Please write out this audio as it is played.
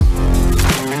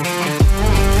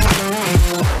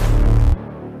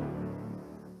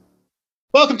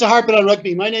Welcome to Harping on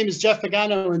Rugby. My name is Jeff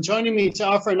Pagano, and joining me to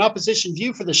offer an opposition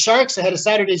view for the Sharks ahead of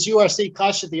Saturday's URC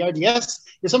clash at the RDS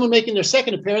is someone making their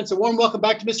second appearance. A warm welcome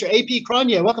back to Mr. AP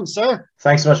Cronje. Welcome, sir.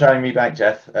 Thanks so much for having me back,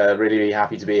 Jeff. Really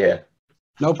happy to be here.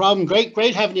 No problem.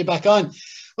 Great having you back on.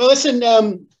 Well,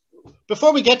 listen,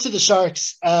 before we get to the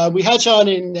Sharks, we had you on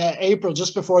in April,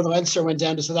 just before the Leinster went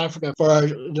down to South Africa for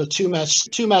the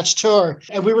two-match tour.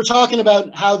 And we were talking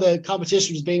about how the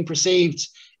competition was being perceived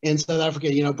in South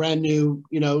Africa, brand new,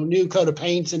 new coat of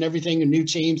paint and everything, and new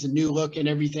teams and new look and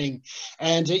everything.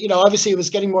 And, obviously it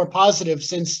was getting more positive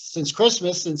since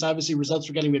Christmas, since obviously results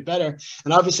were getting a bit better.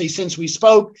 And obviously since we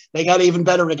spoke, they got even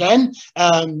better again.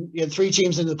 You had 3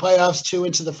 teams into the playoffs, 2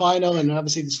 into the final, and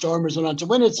obviously the Stormers went on to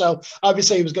win it. So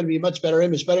obviously it was going to be a much better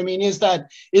image. But I mean, is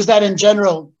that in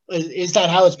general, is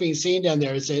that how it's being seen down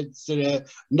there? Is it a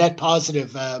net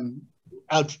positive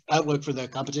outlook for the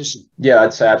competition? Yeah,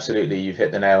 I'd say absolutely. You've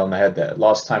hit the nail on the head there.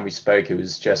 Last time we spoke, it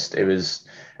was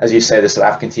as you say, the South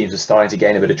African teams were starting to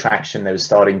gain a bit of traction. They were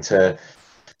starting to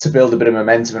build a bit of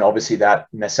momentum, and obviously that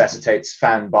necessitates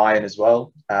fan buy-in as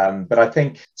well. But I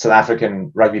think South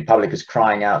African rugby public is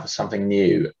crying out for something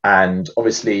new, and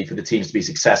obviously for the teams to be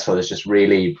successful, it's just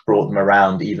really brought them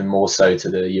around even more so to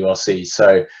the URC.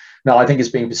 So no, I think it's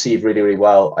being perceived really, really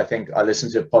well. I think I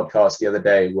listened to a podcast the other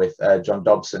day with John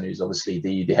Dobson, who's obviously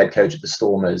the head coach of the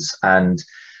Stormers. And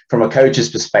from a coach's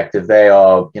perspective, they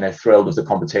are, thrilled with the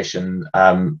competition,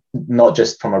 not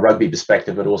just from a rugby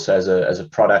perspective, but also as a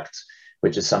product,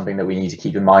 which is something that we need to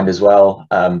keep in mind as well,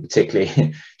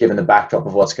 particularly given the backdrop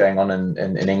of what's going on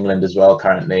in England as well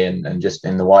currently, and just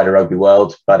in the wider rugby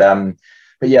world.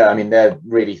 But yeah, I mean, they're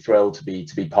really thrilled to be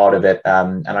part of it.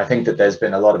 And I think that there's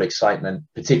been a lot of excitement,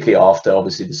 particularly after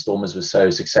obviously the Stormers were so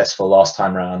successful last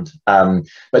time round.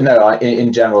 But no,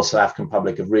 in general, South African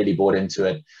public have really bought into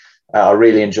it, are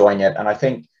really enjoying it. And I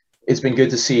think it's been good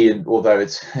to see, although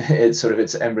it's sort of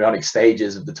its embryonic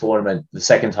stages of the tournament, the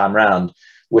second time round,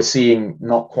 we're seeing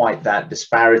not quite that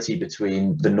disparity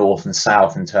between the North and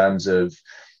South in terms of,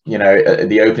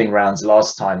 the opening rounds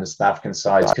last time, the South African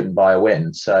sides couldn't buy a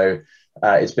win. So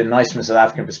it's been nice from a South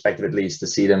African perspective, at least, to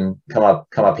see them come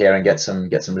up here and get some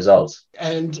results.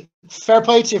 And fair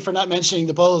play to you for not mentioning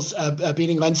the Bulls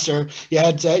beating Leinster. You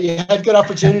had good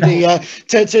opportunity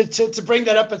to bring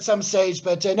that up at some stage,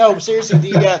 but no,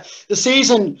 seriously,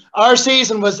 our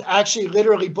season was actually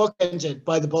literally bookended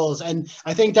by the Bulls, and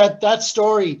I think that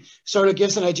story sort of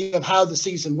gives an idea of how the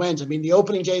season went. I mean, the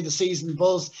opening day of the season, the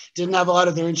Bulls didn't have a lot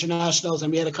of their internationals,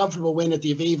 and we had a comfortable win at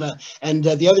the Aviva, and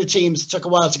the other teams took a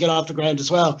while to get off the ground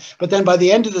as well. But then by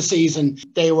the end of the season,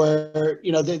 they were,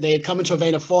 they had come into a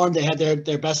vein of form. They had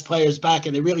their best players back,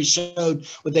 and they really showed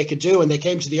what they could do. And they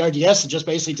came to the RDS and just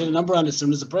basically did a number on us. And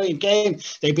it was a brilliant game.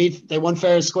 They won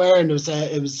fair and square, and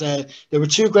there were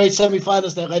 2 great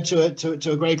semi-finals that led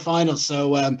to a great final.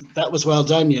 So that was well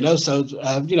done, So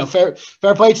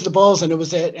fair play to the Bulls, and it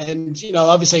was it. And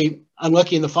obviously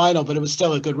unlucky in the final, but it was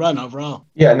still a good run overall.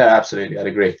 Yeah, no, absolutely, I'd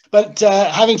agree. But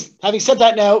having said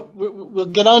that, now we'll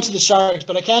get on to the Sharks,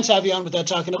 but I can't have you on without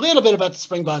talking a little bit about the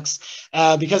Springboks,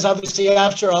 because obviously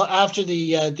after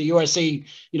the URC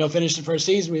finished the first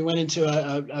season, we went into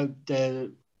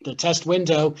the test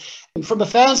window. And from a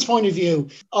fan's point of view,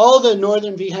 all the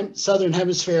Northern v Southern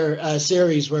Hemisphere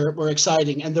series were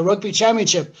exciting, and the Rugby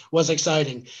Championship was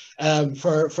exciting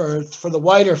for the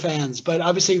wider fans. But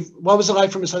obviously, what was it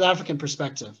like from a South African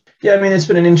perspective? Yeah, I mean, it's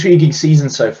been an intriguing season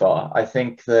so far. I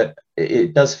think that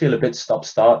it does feel a bit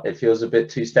stop-start. It feels a bit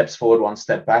 2 steps forward, 1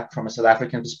 step back from a South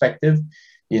African perspective.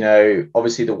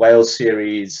 Obviously the Wales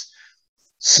series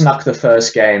snuck the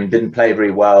first game, didn't play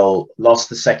very well, lost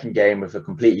the second game with a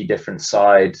completely different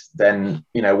side, then,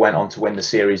 went on to win the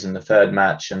series in the third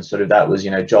match, and sort of that was,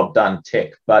 job done,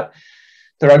 tick. But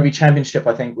the Rugby Championship,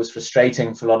 I think, was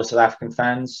frustrating for a lot of South African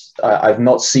fans. I've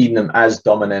not seen them as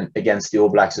dominant against the All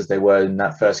Blacks as they were in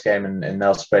that first game in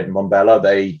Nelspruit and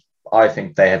Mbombela. I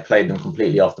think they had played them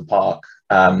completely off the park.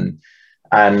 And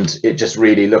it just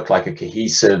really looked like a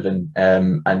cohesive and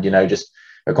just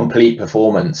a complete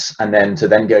performance. And then to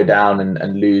go down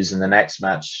and lose in the next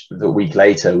match the week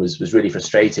later was really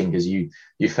frustrating, because you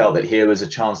felt that here was a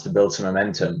chance to build some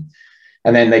momentum.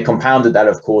 And then they compounded that,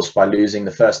 of course, by losing the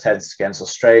first test against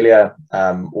Australia,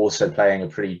 also playing a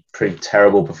pretty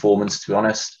terrible performance, to be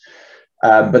honest.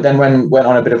 But then went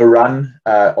on a bit of a run,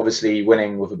 obviously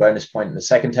winning with a bonus point in the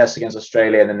second test against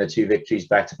Australia, and then the 2 victories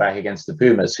back-to-back against the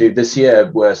Pumas, who this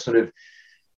year were sort of,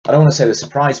 I don't want to say the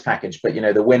surprise package, but,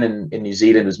 the win in New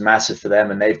Zealand was massive for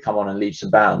them, and they've come on in leaps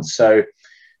and bounds. So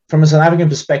from a South African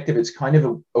perspective, it's kind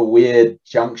of a weird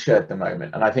juncture at the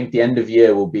moment. And I think the end of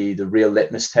year will be the real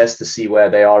litmus test to see where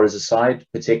they are as a side,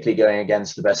 particularly going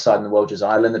against the best side in the world, which is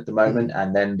Ireland at the moment,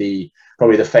 and then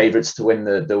probably the favourites to win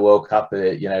the World Cup,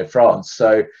 France.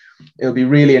 So it'll be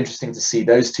really interesting to see.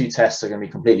 Those two tests are going to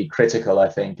be completely critical, I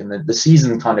think. And the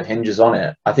season kind of hinges on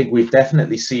it. I think we've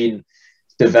definitely seen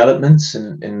developments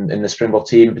in the Springbok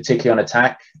team, particularly on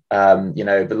attack.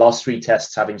 The last three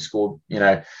tests having scored,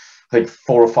 I think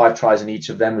 4 or 5 tries in each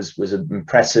of them was an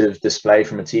impressive display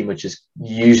from a team which is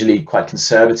usually quite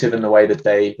conservative in the way that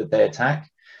they attack.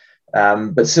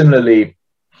 But similarly,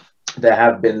 there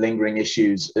have been lingering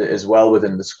issues as well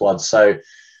within the squad. So,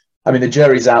 I mean, the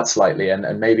jury's out slightly,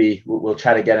 and maybe we'll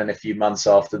chat again in a few months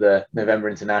after the November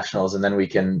internationals, and then we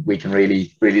can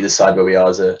really decide where we are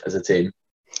as a team.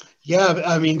 Yeah,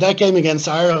 I mean, that game against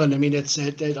Ireland, I mean, it's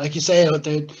like you say,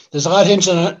 there's a lot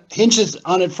of hinges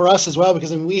on it for us as well,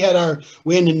 because I mean, we had our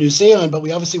win in New Zealand, but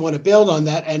we obviously want to build on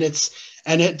that.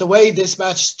 And the way this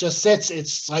match just sits,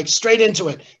 it's like straight into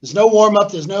it. There's no warm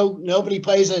up. There's nobody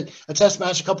plays a test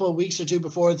match a couple of weeks or two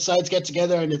before the sides get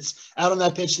together, and it's out on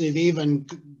that pitch in Lviv, and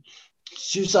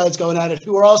two sides going at it,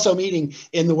 who are also meeting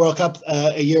in the World Cup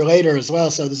a year later as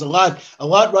well. So there's a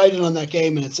lot riding on that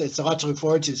game, and it's a lot to look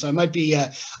forward to. So I might be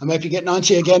getting on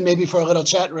to you again, maybe for a little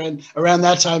chat around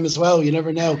that time as well. You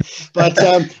never know. But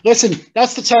listen,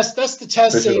 that's the test. That's the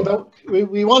test scene. But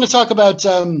we want to talk about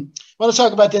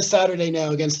this Saturday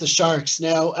now against the Sharks.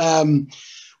 Now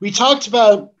we talked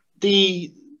about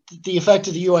the effect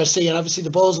of the URC, and obviously the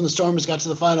Bulls and the Stormers got to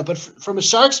the final. But from a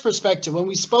Sharks perspective, when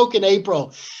we spoke in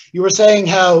April, you were saying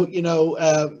how,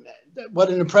 what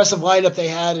an impressive lineup they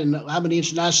had, and how many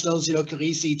internationals,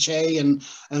 Carisi, Che, and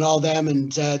all them.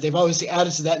 And they've obviously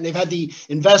added to that. And they've had the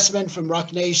investment from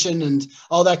Rock Nation and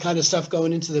all that kind of stuff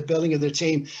going into the building of their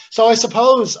team. So I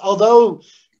suppose, although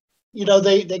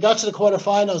they got to the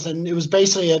quarterfinals, and it was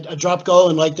basically a drop goal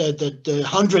in like the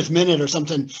 100th minute or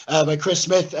something by Chris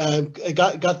Smith,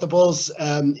 got the Bulls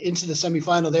into the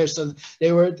semifinal there. So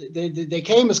they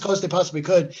came as close as they possibly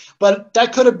could, but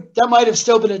that might have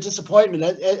still been a disappointment.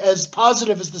 As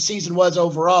positive as the season was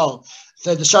overall,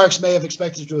 so the Sharks may have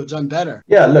expected to have done better.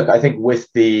 Yeah, look, I think with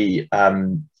the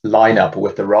lineup,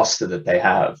 with the roster that they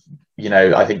have,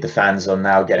 I think the fans are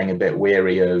now getting a bit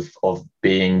weary of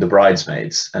being the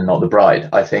bridesmaids and not the bride.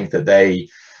 I think that they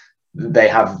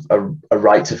have a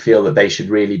right to feel that they should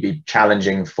really be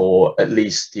challenging for at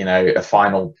least, a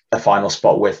final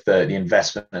spot with the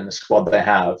investment and the squad they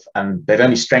have. And they've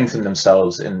only strengthened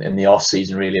themselves in the off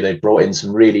season. Really, they've brought in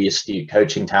some really astute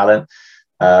coaching talent.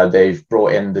 They've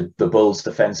brought in the Bulls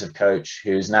defensive coach,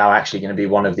 who's now actually going to be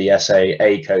one of the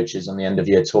SAA coaches on the end of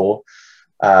year tour.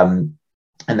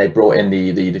 And they brought in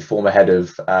the former head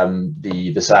of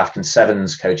the South African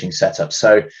Sevens coaching setup.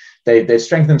 So they've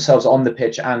strengthened themselves on the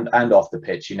pitch and off the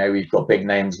pitch. We've got big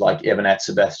names like Eben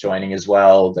Etzebeth joining as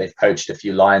well. They've poached a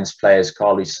few Lions players.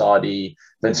 Carly Sadi,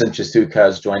 Vincent Chistuka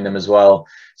has joined them as well.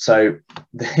 So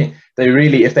they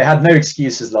really, if they had no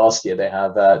excuses last year, they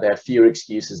have fewer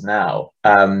excuses now.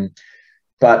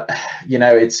 But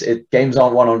games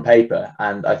aren't won on paper,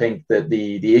 and I think that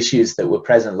the issues that were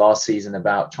present last season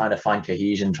about trying to find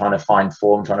cohesion, trying to find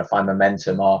form, trying to find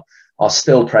momentum are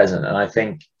still present. And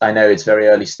I know it's very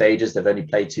early stages. They've only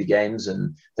played 2 games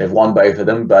and they've won both of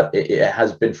them, but it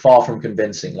has been far from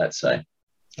convincing, let's say.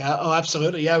 Yeah, oh,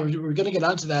 absolutely. Yeah, we're going to get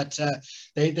onto that.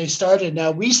 They started.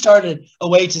 Now, we started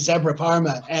away to Zebra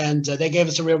Parma, and they gave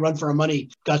us a real run for our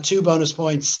money. Got 2 bonus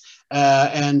points,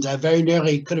 and could have very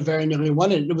nearly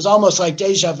won it. It was almost like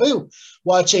deja vu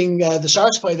watching the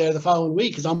Sharks play there the following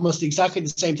week, because almost exactly the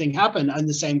same thing happened on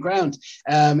the same ground.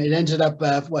 It ended up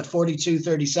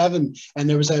 42-37, and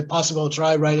there was a possible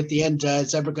try right at the end.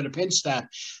 Zebra could have pinched that.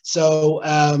 So,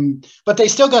 but they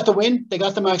still got the win. They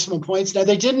got the maximum points. Now,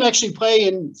 they didn't actually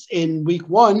play in week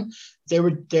 1. They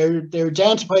were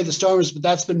down to play the Stormers, but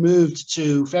that's been moved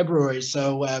to February.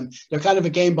 So they're kind of a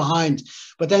game behind.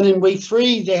 But then in week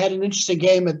 3, they had an interesting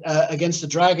game against the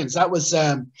Dragons. That was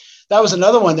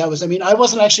another one I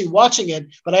wasn't actually watching it,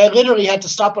 but I literally had to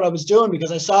stop what I was doing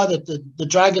because I saw that the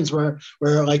Dragons were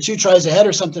like 2 tries ahead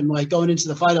or something, like going into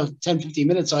the final 10-15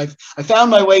 minutes. So I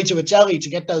found my way to a telly to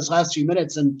get those last few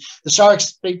minutes, and the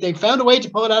Sharks, they found a way to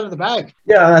pull it out of the bag.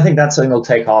 Yeah, and I think that's something they'll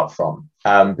take heart from,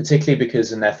 particularly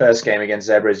because in their first game against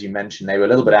Zebra, as you mentioned, they were a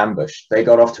little bit ambushed. They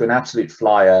got off to an absolute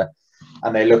flyer,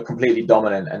 and they looked completely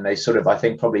dominant, and they sort of, I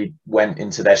think, probably went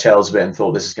into their shells a bit and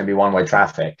thought this is going to be one-way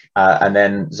traffic. And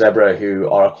then Zebra, who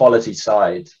are a quality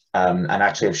side, and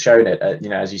actually have shown it,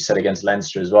 as you said, against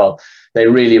Leinster as well, they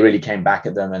really, really came back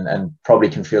at them, and probably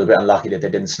can feel a bit unlucky that they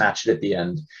didn't snatch it at the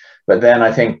end. But then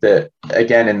I think that,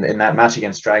 again, in that match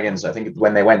against Dragons, I think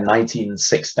when they went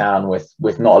 19-6 down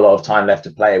with not a lot of time left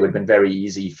to play, it would have been very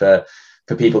easy for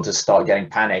people to start getting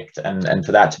panicked and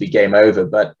for that to be game over.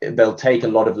 But they'll take a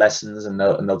lot of lessons, and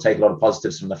they'll take a lot of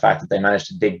positives from the fact that they managed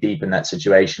to dig deep in that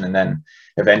situation and then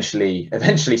eventually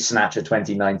snatch a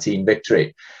 2019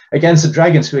 victory against the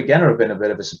Dragons, who again have been a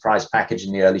bit of a surprise package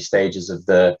in the early stages of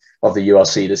the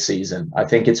URC this season. I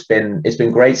think it's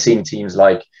been great seeing teams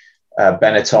like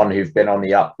Benetton, who've been on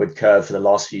the upward curve for the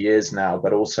last few years now,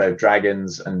 but also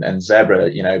Dragons and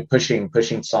Zebra,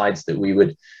 pushing sides that we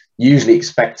would usually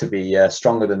expect to be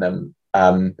stronger than them,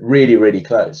 really, really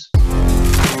close.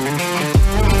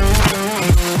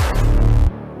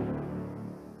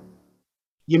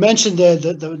 You mentioned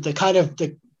the kind of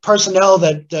the personnel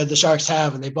that the Sharks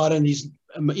have, and they brought in these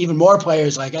even more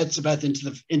players like Etzebeth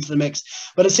into the mix.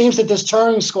 But it seems that this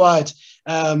touring squad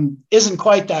isn't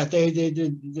quite that.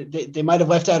 They might have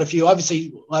left out a few.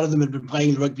 Obviously, a lot of them have been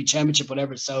playing the rugby championship,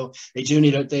 whatever. So they do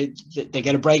need they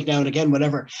get a break now and again,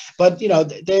 whatever. But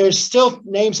there's still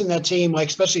names in that team, like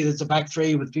especially there's a back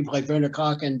three with people like Werner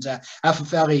Koch and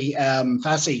Afafeli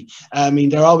Fassi. I mean,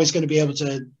 they're always going to be able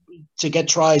to get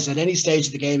tries at any stage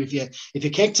of the game if you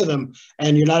kick to them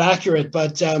and you're not accurate.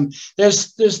 But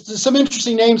there's some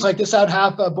interesting names like this out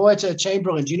half, Boeta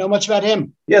Chamberlain. Do you know much about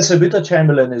him? Yeah, so Boeta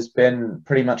Chamberlain has been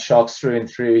pretty much Sharks through and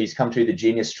through. He's come through the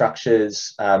junior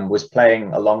structures, was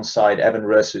playing alongside Evan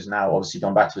Roos, who's now obviously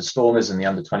gone back to the Stormers in the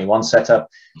under-21 setup.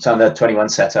 So under 21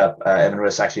 setup, Evan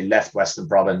Roos actually left Western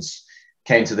Province,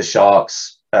 came to the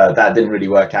Sharks. That didn't really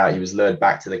work out. He was lured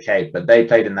back to the Cape, but they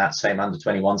played in that same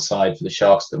under-21 side for the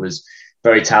Sharks that was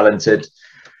very talented.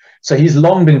 So he's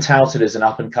long been touted as an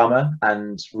up-and-comer,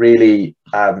 and really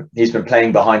he's been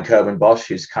playing behind Kerwin Bosch,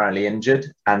 who's currently injured.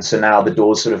 And so now the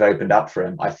doors sort of opened up for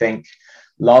him. I think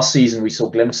last season we saw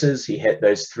glimpses. He hit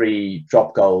those 3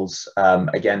 drop goals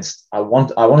against, I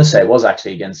want to say it was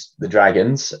actually against the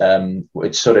Dragons,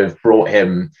 which sort of brought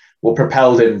him,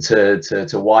 propelled him to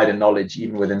wider knowledge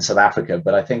even within South Africa.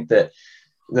 But I think that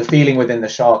the feeling within the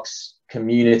Sharks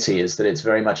community is that it's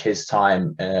very much his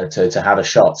time to have a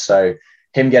shot. So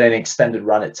him getting an extended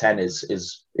run at 10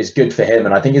 is good for him.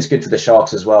 And I think it's good for the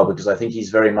Sharks as well, because I think he's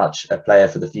very much a player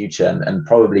for the future and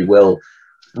probably will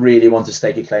really want to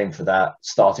stake a claim for that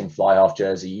starting fly half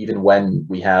jersey, even when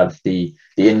we have the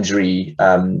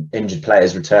injured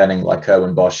players returning like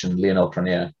Kerwin Bosch and Lionel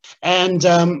Cronje. And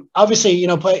obviously,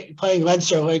 playing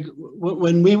Leinster, like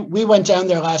when we went down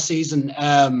there last season,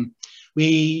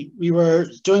 we were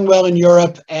doing well in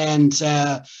Europe, and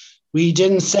we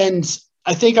didn't send.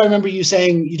 I think I remember you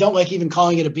saying you don't like even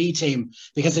calling it a B team,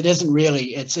 because it isn't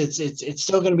really. It's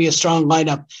still going to be a strong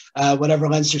lineup, whatever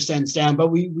Leinster sends down. But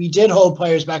we did hold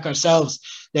players back ourselves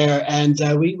there, and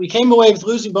we came away with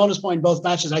losing bonus point in both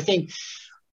matches. I think,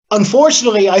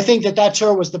 unfortunately, that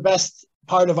tour was the best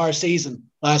part of our season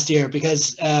last year,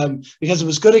 because it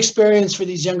was good experience for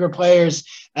these younger players.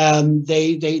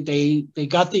 They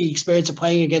got the experience of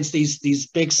playing against these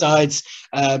big sides,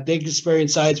 big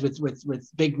experienced sides with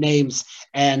big names.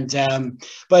 And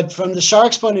but from the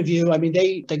Sharks' point of view, I mean,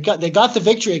 they got the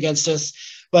victory against us,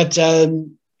 but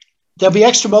they'll be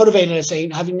extra motivated, I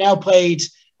think, having now played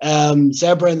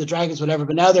Zebra and the Dragons, whatever,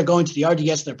 but now they're going to the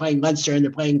RDS, they're playing Leinster, and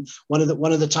they're playing one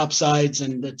of the top sides,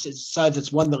 and it's a side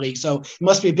that's won the league. So it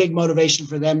must be a big motivation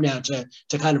for them now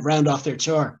to kind of round off their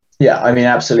tour. Yeah, I mean,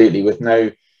 absolutely. With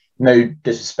no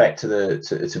disrespect to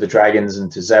the Dragons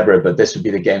and to Zebra, but this would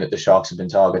be the game that the Sharks have been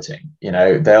targeting.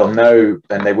 They'll know,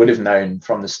 and they would have known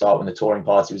from the start when the touring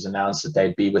party was announced, that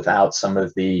they'd be without some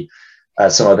of their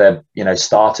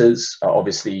starters.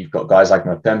 Obviously, you've got guys like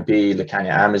Mapempi,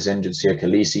 Lukanya Am is injured, Sia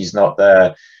Khaleesi's not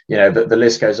there. The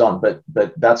list goes on. But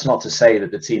that's not to say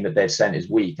that the team that they've sent is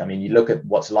weak. I mean, you look at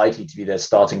what's likely to be their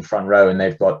starting front row, and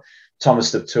they've got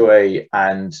Thomas Duptue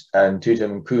and Tutu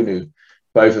Mkunu,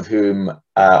 both of whom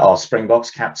are Springboks,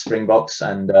 capped Springboks,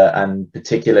 and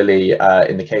particularly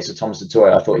in the case of Thomas Duptue,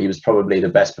 I thought he was probably the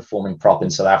best performing prop in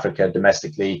South Africa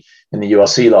domestically in the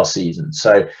URC last season.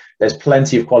 So there's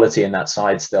plenty of quality in that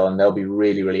side still, and they'll be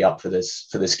really, really up for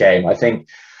this game. I think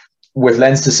with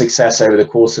Leinster's success over the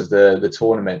course of the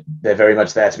tournament, they're very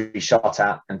much there to be shot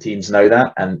at, and teams know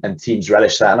that, and teams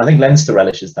relish that. And I think Leinster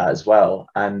relishes that as well.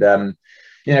 And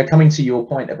coming to your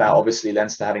point about obviously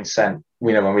Leinster having sent,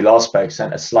 when we last spoke,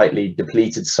 sent a slightly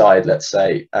depleted side, let's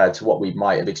say, to what we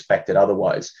might have expected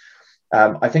otherwise.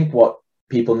 I think what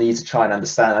people need to try and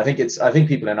understand, I think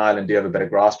people in Ireland do have a better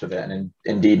grasp of it, and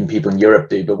indeed people in Europe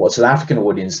do, but what South African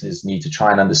audiences need to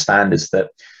try and understand is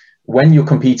that when you're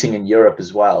competing in Europe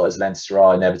as well, as Leinster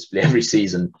are inevitably every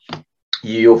season,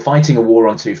 you're fighting a war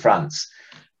on two fronts.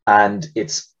 And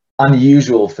it's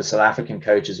unusual for South African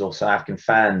coaches or South African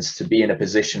fans to be in a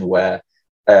position where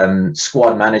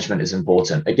squad management is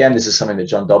important. Again, this is something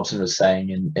that John Dobson was saying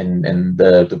in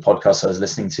the podcast I was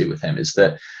listening to with him, is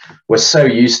that we're so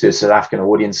used to South African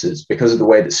audiences because of the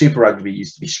way that Super Rugby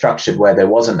used to be structured, where there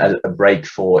wasn't a break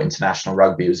for international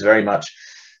rugby. It was very much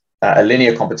a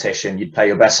linear competition. You'd play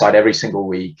your best side every single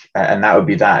week, and that would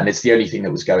be that. And it's the only thing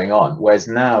that was going on. Whereas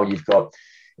now you've got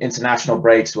international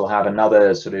breaks. We'll have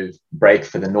another sort of break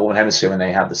for the Northern Hemisphere when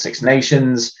they have the Six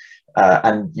Nations.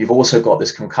 And you've also got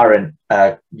this concurrent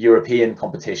European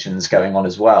competitions going on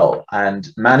as well. And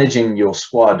managing your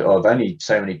squad of only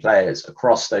so many players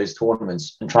across those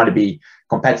tournaments and trying to be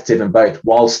competitive in both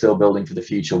while still building for the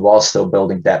future, while still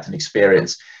building depth and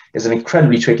experience is an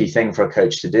incredibly tricky thing for a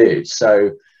coach to do.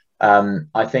 So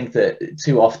I think that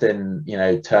too often,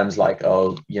 terms like,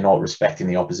 oh, you're not respecting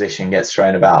the opposition gets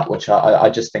thrown about, which I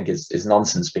just think is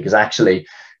nonsense, because actually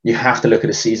you have to look at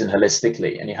a season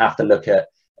holistically, and you have to look at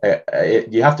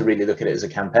you have to really look at it as a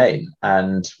campaign.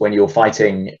 And when you're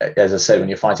fighting, as I said, when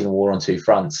you're fighting a war on two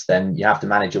fronts, then you have to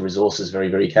manage your resources very,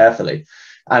 very carefully.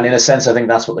 And in a sense, I think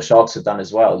that's what the Sharks have done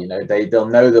as well. They'll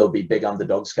know there'll be big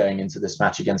underdogs going into this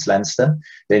match against Leinster.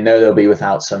 They know they'll be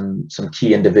without some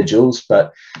key individuals,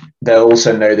 but they'll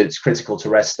also know that it's critical to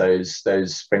rest those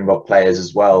Springbok players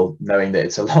as well, knowing that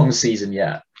it's a long season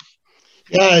yet.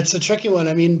 Yeah, it's a tricky one.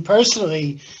 I mean,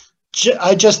 personally,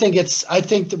 I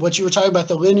think that what you were talking about,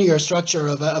 the linear structure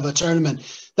of a tournament,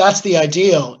 that's the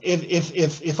ideal.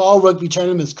 If all rugby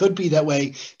tournaments could be that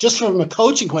way, just from a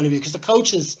coaching point of view, because the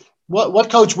coaches, what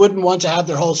coach wouldn't want to have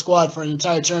their whole squad for an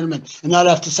entire tournament and not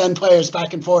have to send players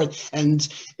back and forth? And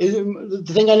the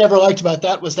thing I never liked about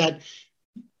that was that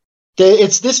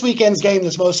it's this weekend's game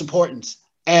that's most important.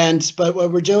 But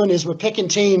what we're doing is we're picking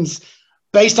teams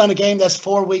based on a game that's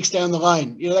 4 weeks down the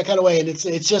line, that kind of way. And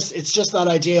it's just not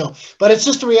ideal, but it's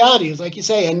just the reality, is like you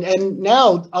say. And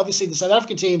now obviously the South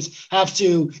African teams have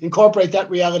to incorporate that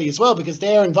reality as well, because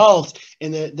they are involved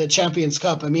in the Champions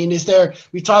Cup. I mean,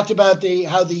 we talked about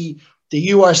how the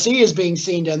URC is being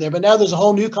seen down there, but now there's a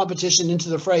whole new competition into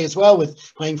the fray as well, with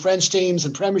playing French teams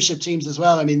and Premiership teams as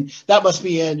well. I mean, that must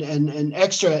be an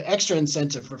extra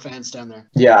incentive for fans down there.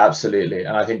 Yeah, absolutely.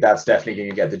 And I think that's definitely going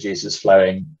to get the juices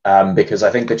flowing, because I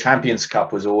think the Champions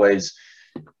Cup was always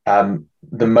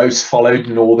the most followed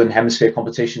Northern Hemisphere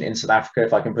competition in South Africa,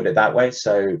 if I can put it that way.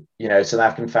 So, South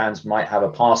African fans might have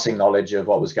a passing knowledge of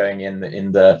what was going in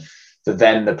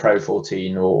the Pro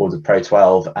 14 or the Pro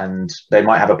 12, and they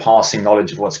might have a passing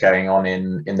knowledge of what's going on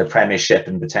in the Premiership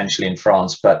and potentially in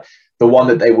France. But the one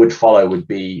that they would follow would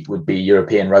be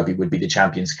European rugby, would be the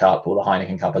Champions Cup, or the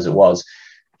Heineken Cup as it was.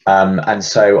 And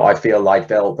so I feel like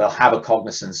they'll have a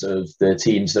cognizance of the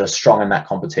teams that are strong in that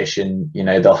competition.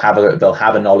 They'll have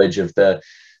a knowledge of the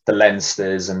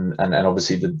Leinsters and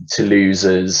obviously the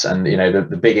Toulouses and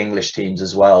the big English teams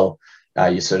as well.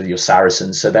 Your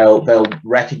Saracens. So they'll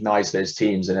recognize those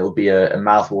teams, and it'll be a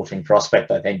mouth-watering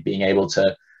prospect, I think, being able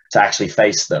to actually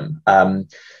face them.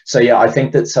 So yeah, I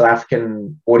think that South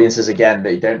African audiences, again,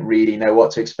 they don't really know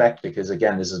what to expect, because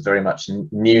again, this is very much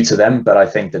new to them, but I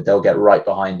think that they'll get right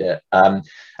behind it. And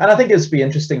I think it'll be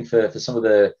interesting for some of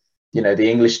the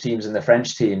English teams and the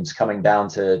French teams coming down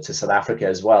to South Africa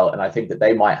as well. And I think that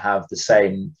they might have the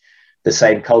same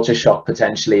culture shock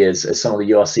potentially as some of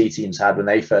the URC teams had when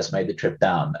they first made the trip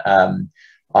down.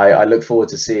 I look forward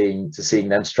to seeing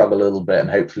them struggle a little bit, and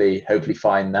hopefully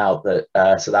find out that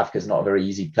South Africa is not a very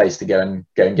easy place to go and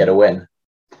get a win.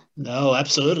 No,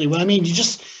 absolutely. Well, I mean, you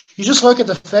just look at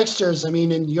the fixtures. I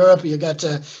mean, in Europe, you got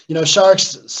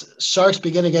Sharks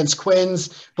begin against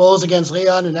Quins, Bulls against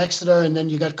Lyon and Exeter, and then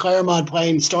you got Claremont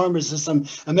playing Stormers. There's some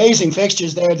amazing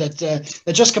fixtures there that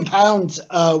just compound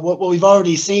what we've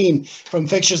already seen from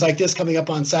fixtures like this coming up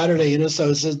on Saturday.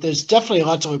 So there's definitely a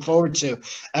lot to look forward to.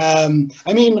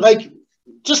 I mean, like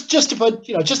just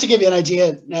to give you an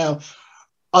idea now.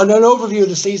 On an overview of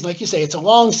the season, like you say, it's a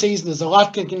long season. There's a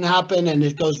lot that can happen, and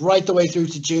it goes right the way through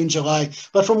to June, July.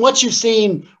 But from what you've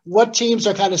seen, what teams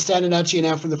are kind of standing out to you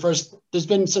now from the first? There's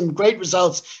been some great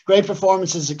results, great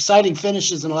performances, exciting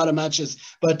finishes in a lot of matches.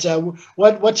 But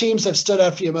what teams have stood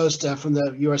out for you most from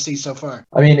the URC so far?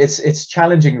 I mean, it's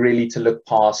challenging really to look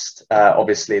past,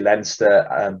 obviously,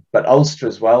 Leinster, but Ulster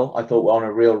as well. I thought were on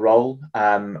a real roll,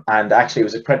 and actually it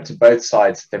was a credit to both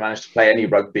sides. They managed to play any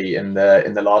rugby in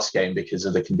the last game because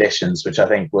of the conditions, which I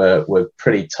think were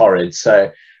pretty torrid.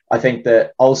 So I think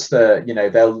that Ulster,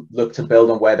 they'll look to build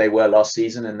on where they were last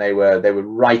season, and they were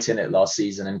right in it last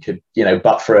season, and could,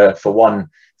 but for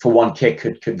one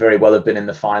kick, could very well have been in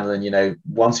the final. And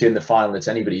once you're in the final, it's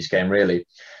anybody's game really.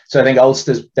 So I think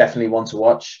Ulster's definitely one to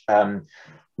watch.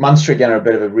 Munster again are a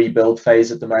bit of a rebuild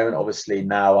phase at the moment, obviously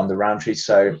now under Roundtree.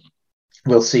 So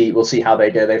we'll see how they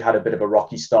go. They've had a bit of a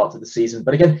rocky start to the season,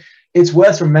 but again, it's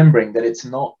worth remembering that it's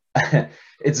not.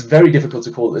 It's very difficult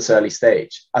to call at this early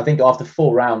stage. I think after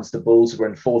 4 rounds, the Bulls were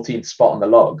in 14th spot on the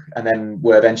log, and then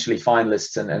were eventually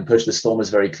finalists and pushed the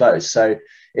Stormers very close. So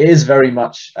it is very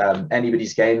much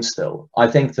anybody's game still. I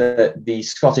think that the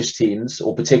Scottish teams,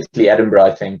 or particularly Edinburgh,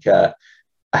 I think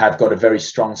have got a very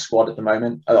strong squad at the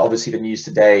moment. Obviously, the news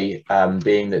today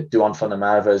being that Duan van der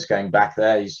Merwe is going back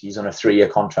there. He's on a 3-year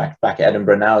contract back at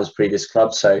Edinburgh now, his previous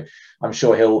club. So I'm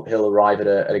sure he'll arrive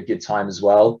at a good time as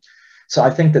well. So I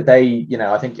think that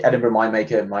I think Edinburgh might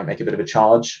make a bit of a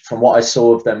charge. From what I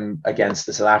saw of them against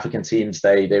the South African teams,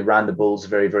 they ran the Bulls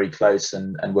very, very close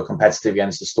and were competitive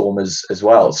against the Stormers as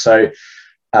well. So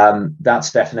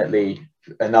that's definitely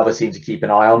another team to keep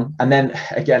an eye on. And then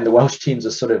again, the Welsh teams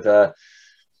are sort of a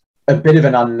bit of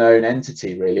an unknown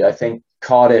entity, really. I think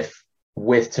Cardiff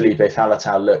with Felipe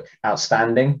Faletau look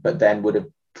outstanding, but then would have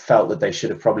felt that they should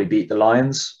have probably beat the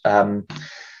Lions.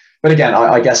 But again,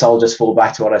 I guess I'll just fall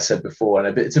back to what I said before,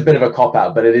 and it's a bit of a cop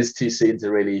out, but it is too soon to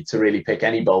really pick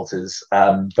any bolters.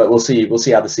 But we'll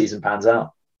see how the season pans out.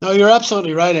 No, you're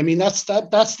absolutely right. I mean, that's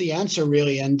the answer,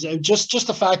 really. And just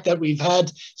the fact that we've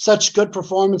had such good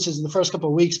performances in the first couple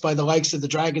of weeks by the likes of the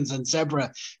Dragons and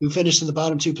Zebra, who finished in the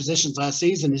bottom 2 positions last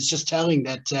season, is just telling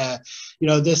that,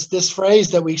 this phrase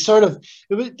that we sort of,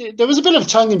 there was a bit of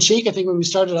tongue in cheek, I think, when we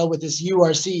started out with this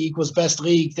URC equals best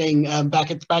league thing back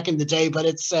in the day. But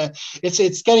it's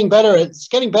getting better. It's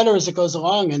getting better as it goes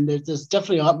along, and there's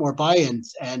definitely a lot more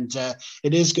buy-ins, and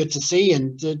it is good to see.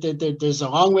 And there's a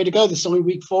long way to go. There's only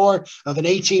week 4 of an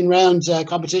 18-round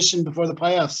competition before the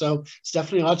playoffs. So it's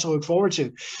definitely a lot to look forward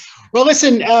to. Well,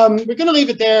 listen, we're going to leave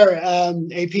it there,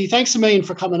 AP. Thanks a million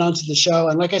for coming on to the show.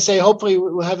 And like I say, hopefully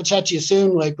we'll have a chat to you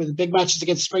soon, like with the big matches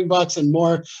against Springboks and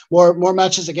more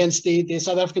matches against the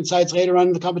South African sides later on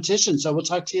in the competition. So we'll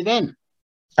talk to you then.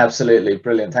 Absolutely.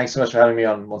 Brilliant. Thanks so much for having me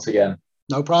on once again.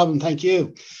 No problem. Thank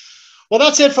you. Well,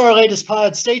 that's it for our latest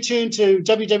pod. Stay tuned to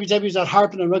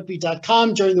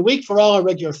www.harpenandrugby.com during the week for all our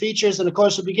regular features. And of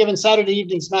course, we'll be giving Saturday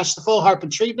evening's match the full Harpen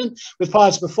treatment with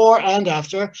pods before and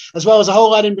after, as well as a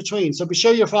whole lot in between. So be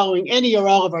sure you're following any or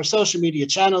all of our social media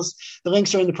channels. The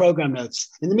links are in the program notes.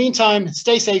 In the meantime,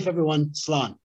 stay safe, everyone. Slán.